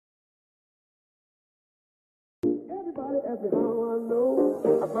asked me how I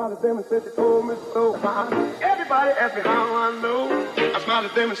know. I smiled at them and said she told me so. Everybody asked me how I know. I smiled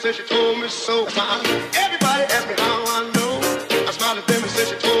at them and said she told me so. Everybody asked me how I know. I smiled at them and said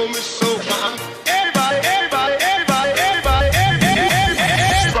she told me so. Everybody, everybody, everybody, everybody,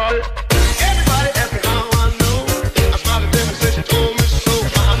 everybody, everybody asked me how I know. I smiled at them and said she told me so.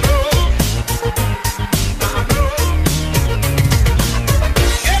 I know.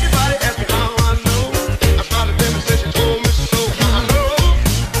 Everybody asked me how I know. I smiled at them and said she told me so. I know.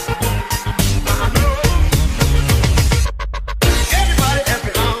 Everybody asked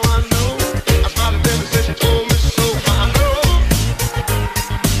me how I know. I smiled at them and said she told me so. I know.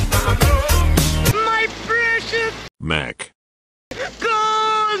 My precious Mac.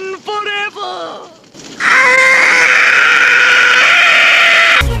 gone forever.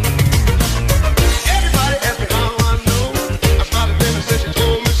 Everybody asked me how I know. I smiled at them and said she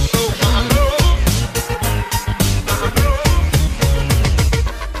told me so. I know.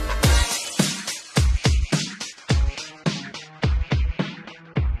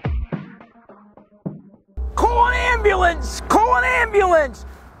 Call an ambulance! Call an ambulance!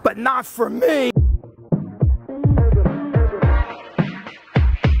 But not for me!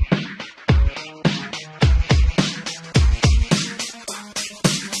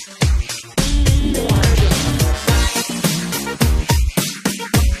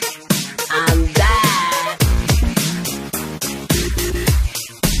 I'm back.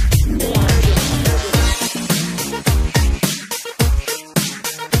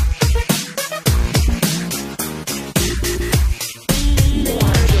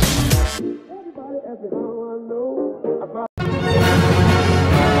 Everybody asked me how I know. I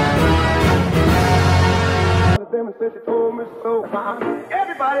smiled at them and said she told me so.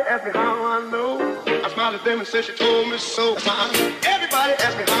 Everybody asked me how I know. I smiled at them and said she told me so. Everybody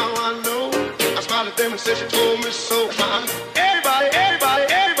asked me how I know. I smiled at them and said she told me so. Everybody, everybody,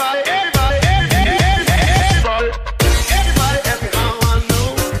 everybody, everybody, everybody, everybody asked me how I know.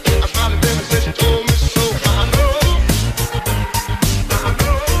 I smiled at them and said she told me so. I know.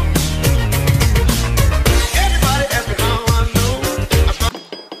 Everybody asked me how I know. I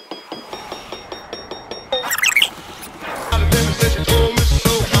smiled at them and said she told me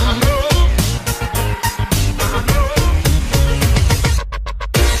so. I know.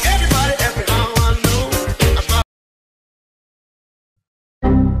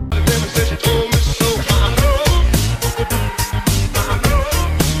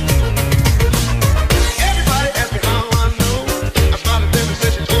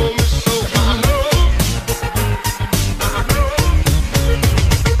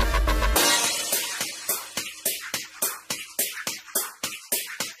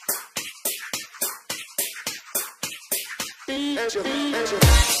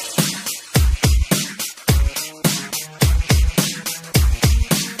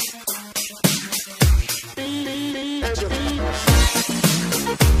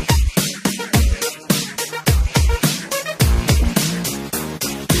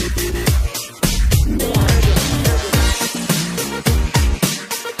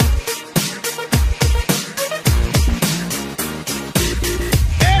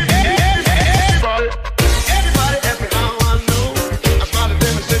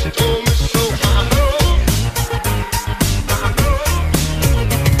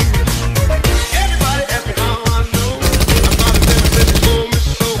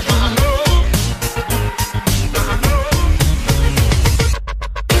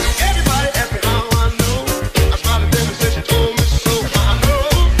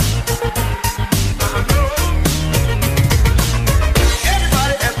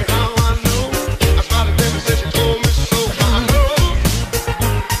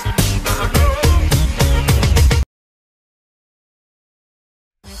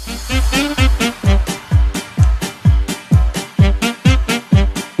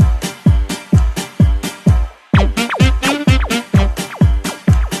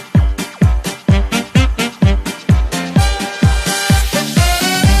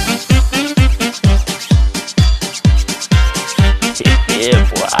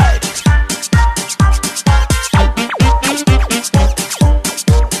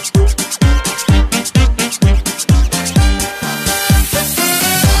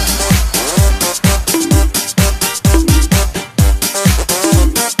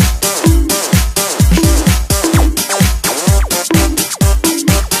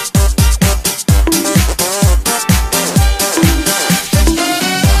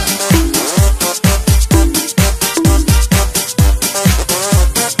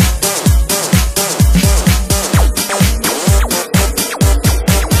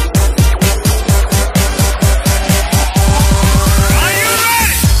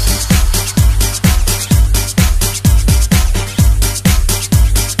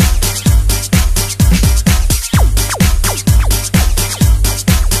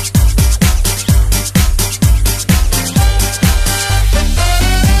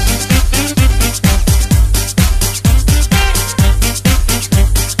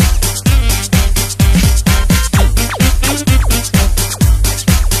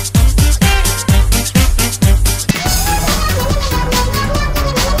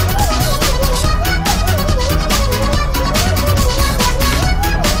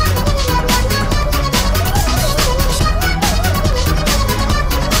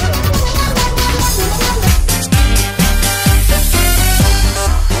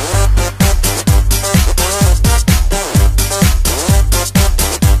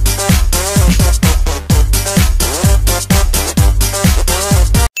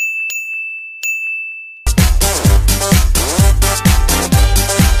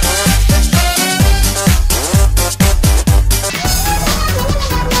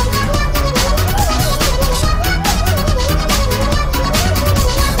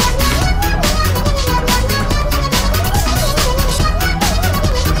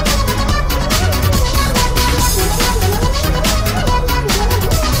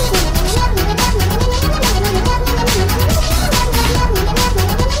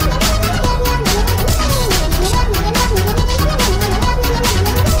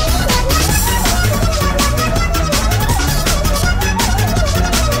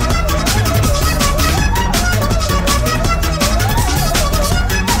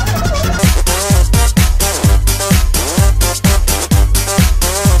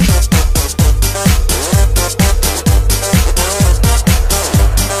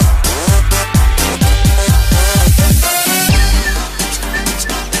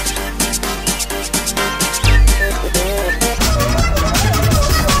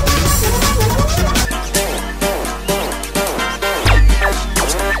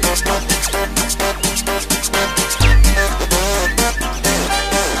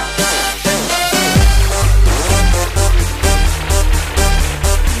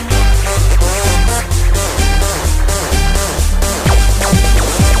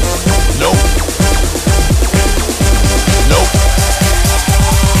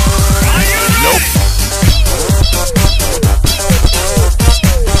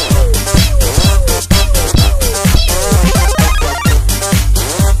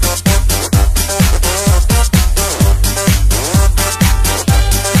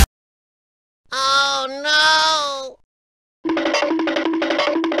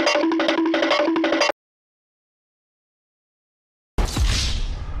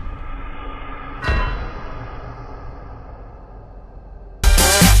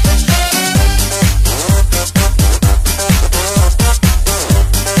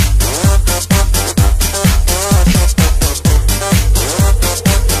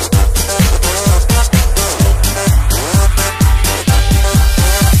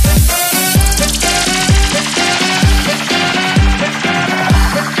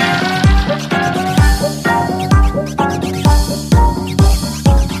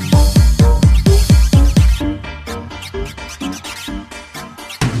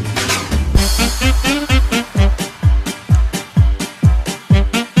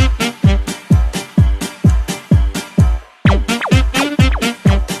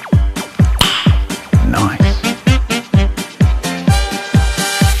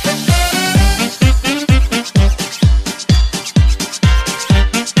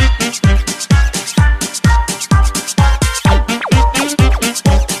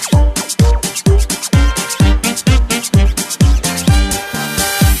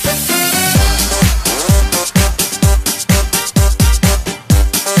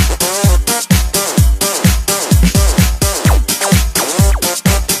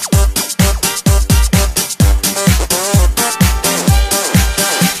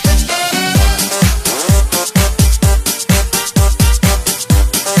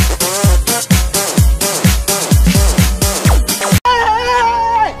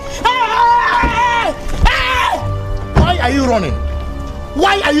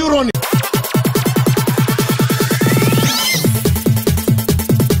 Why are you running?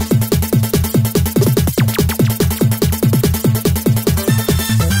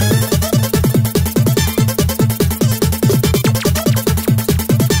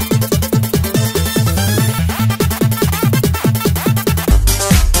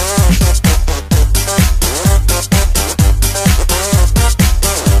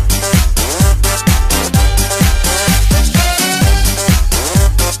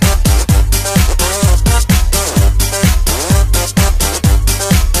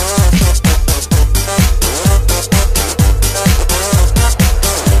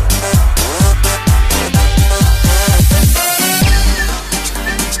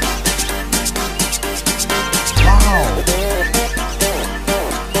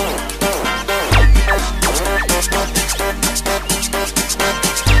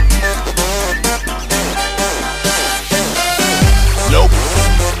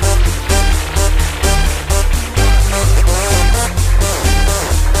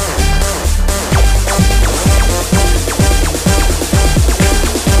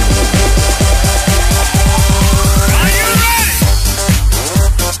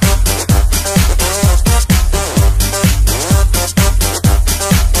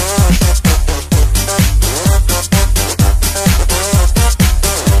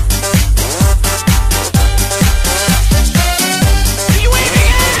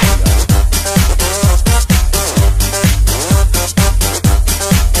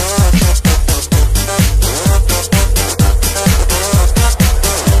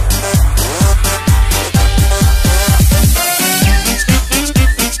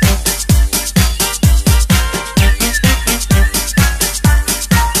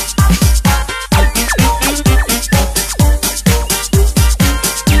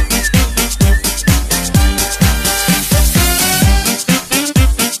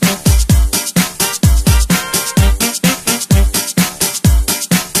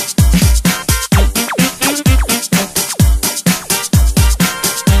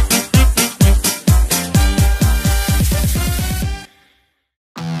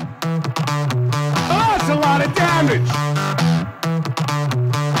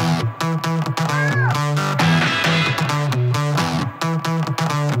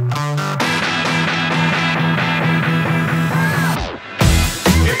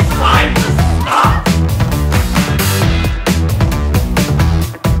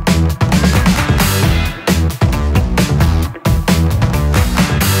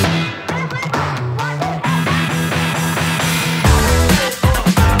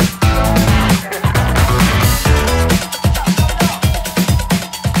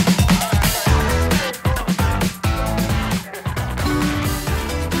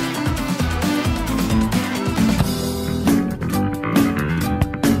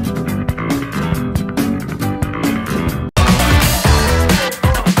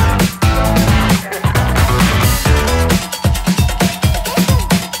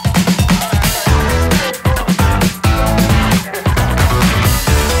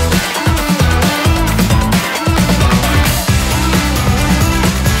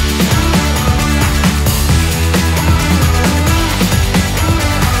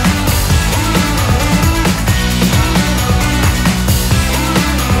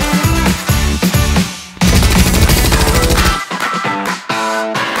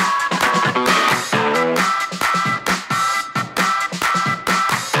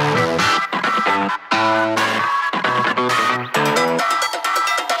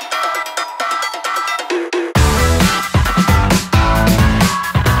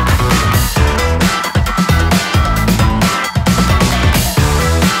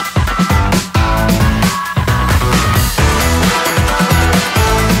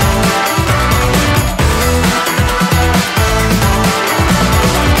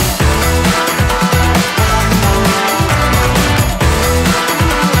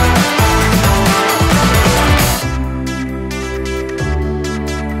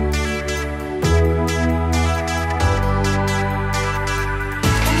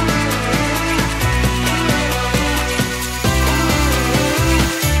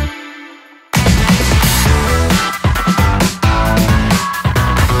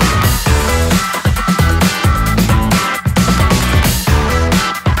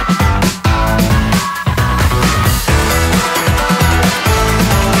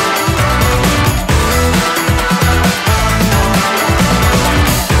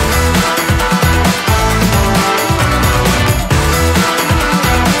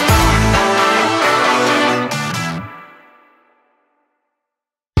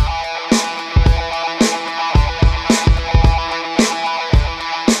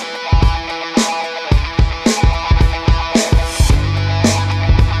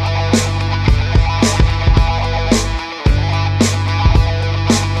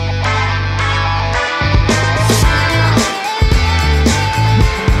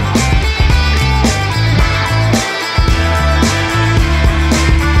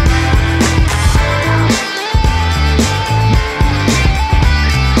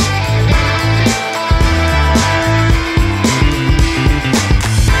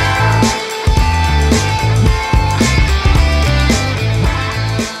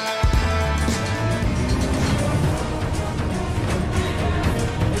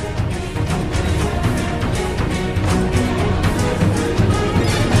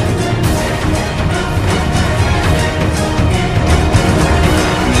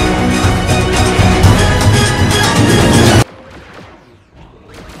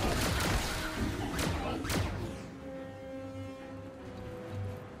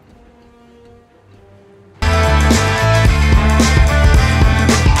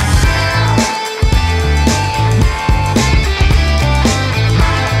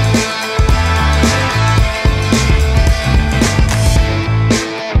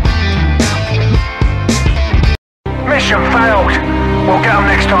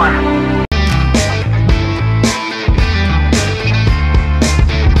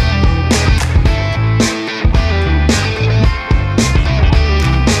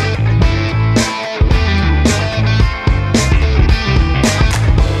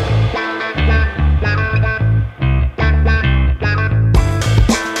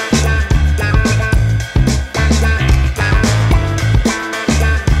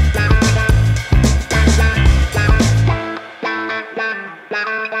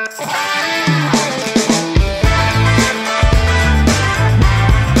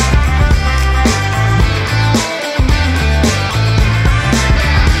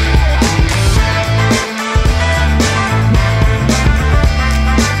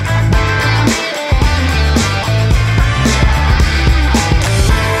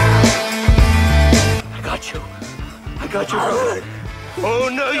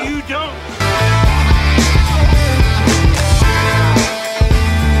 No, you don't.